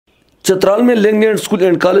چترال میں لینگلینڈ school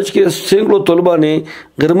and college کے سینکڑوں طلباء نے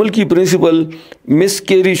غیر ملکی پرنسپل مس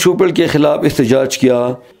کیری شوپل کے خلاف احتجاج کیا۔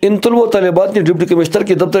 ان طلباء طالبات نے ڈپٹی کمشنر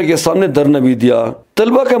کے دفتر کے سامنے دھرنا بھی دیا۔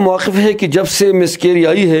 طلباء کا موقف ہے کہ جب سے مس کیری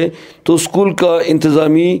آئی ہے تو اسکول کا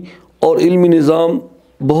انتظامی اور علمی نظام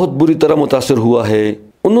بہت بری طرح متاثر ہوا ہے۔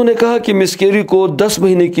 انہوں نے کہا کہ مس کیری کو 10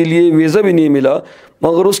 مہینے کے لیے ویزا بھی نہیں ملا،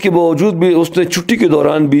 مگر اس کے باوجود بھی اس نے چھٹی کے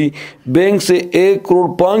دوران بھی بینک سے 1 کروڑ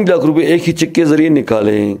 5 لاکھ روپے ایک ہی چیک کے ذریعے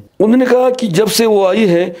نکالے ہیں۔ انہوں نے کہا کہ جب سے وہ آئی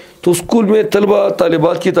ہے تو اسکول میں طلباء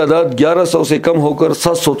طالبات کی تعداد 1100 سے کم ہو کر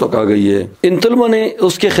 700 تک آ گئی ہے۔ ان طلباء نے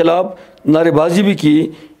اس کے خلاف نعرے بازی بھی کی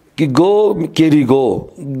کہ گو کیری گو،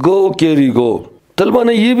 گو کیری گو۔ طلباء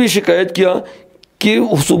نے یہ بھی شکایت کیا کہ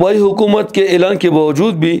صوبائی حکومت کے اعلان کے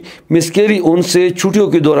باوجود بھی مس کیری ان سے چھٹیوں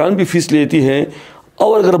کے دوران بھی فیس لیتی ہے،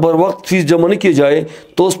 اور اگر بر وقت فیس جمع نہ کی جائے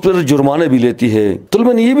تو اس پر جرمانہ بھی لیتی ہے۔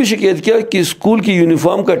 طلباء نے یہ بھی شکایت کیا کہ اسکول کی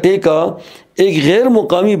یونیفارم کا ٹیکہ ایک غیر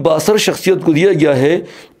مقامی بااثر شخصیت کو دیا گیا ہے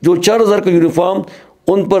جو 4000 کا یونیفارم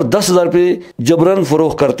ان پر 10,000 روپے جبراً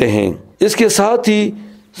فروخت کرتے ہیں۔ اس کے ساتھ ہی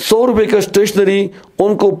 100 روپے کا اسٹیشنری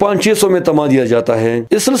ان کو 500-600 میں تما دیا جاتا ہے۔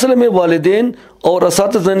 اس سلسلے میں والدین اور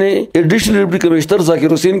اساتذہ نے ایڈیشنل ڈپٹی کمشنر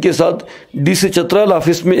ذاکر حسین کے ساتھ ڈی سی چترال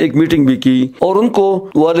آفس میں ایک میٹنگ بھی کی اور ان کو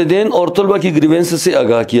والدین اور طلباء کی گریوینس سے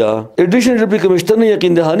آگاہ کیا۔ ایڈیشنل ڈپٹی کمشنر نے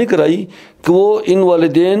یقین دہانی کرائی کہ وہ ان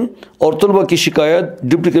والدین اور طلباء کی شکایت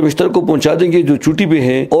ڈپٹی کمشنر کو پہنچا دیں گے جو چھٹی پہ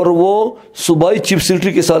ہیں، اور وہ صوبائی چیف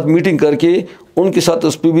سیکرٹری کے ساتھ میٹنگ کر کے ان کے ساتھ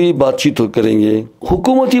اس پہ بھی بات چیت کریں گے۔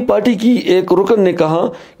 حکومتی پارٹی کی ایک رکن نے کہا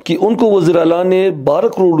کہ ان کو وزیر اعلیٰ نے 12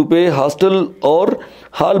 کروڑ روپے ہاسٹل اور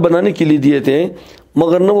ہال بنانے کے لیے دیے تھے،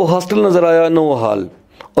 مگر نہ وہ ہاسٹل نظر آیا نہ وہ ہال،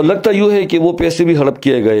 اور لگتا یوں ہے کہ وہ پیسے بھی ہڑپ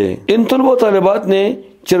کیے گئے۔ ان طلباء طالبات نے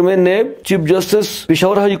chairman NAB, chief justice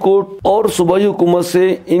Peshawar high court اور صوبائی حکومت سے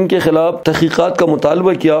ان کے خلاف تحقیقات کا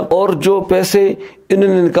مطالبہ کیا، اور جو پیسے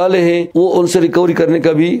انہوں نے نکالے ہیں وہ ان سے ریکوری کرنے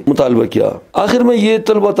کا بھی مطالبہ کیا۔ آخر میں یہ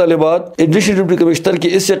طلباء طالبات ایڈیشنل ڈپٹی کمشنر کے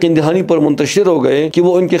اس یقین دہانی پر منتشر ہو گئے کہ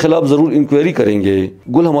وہ ان کے خلاف ضرور انکوائری کریں گے۔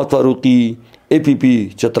 حماد فاروقی، APP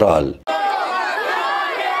چترال۔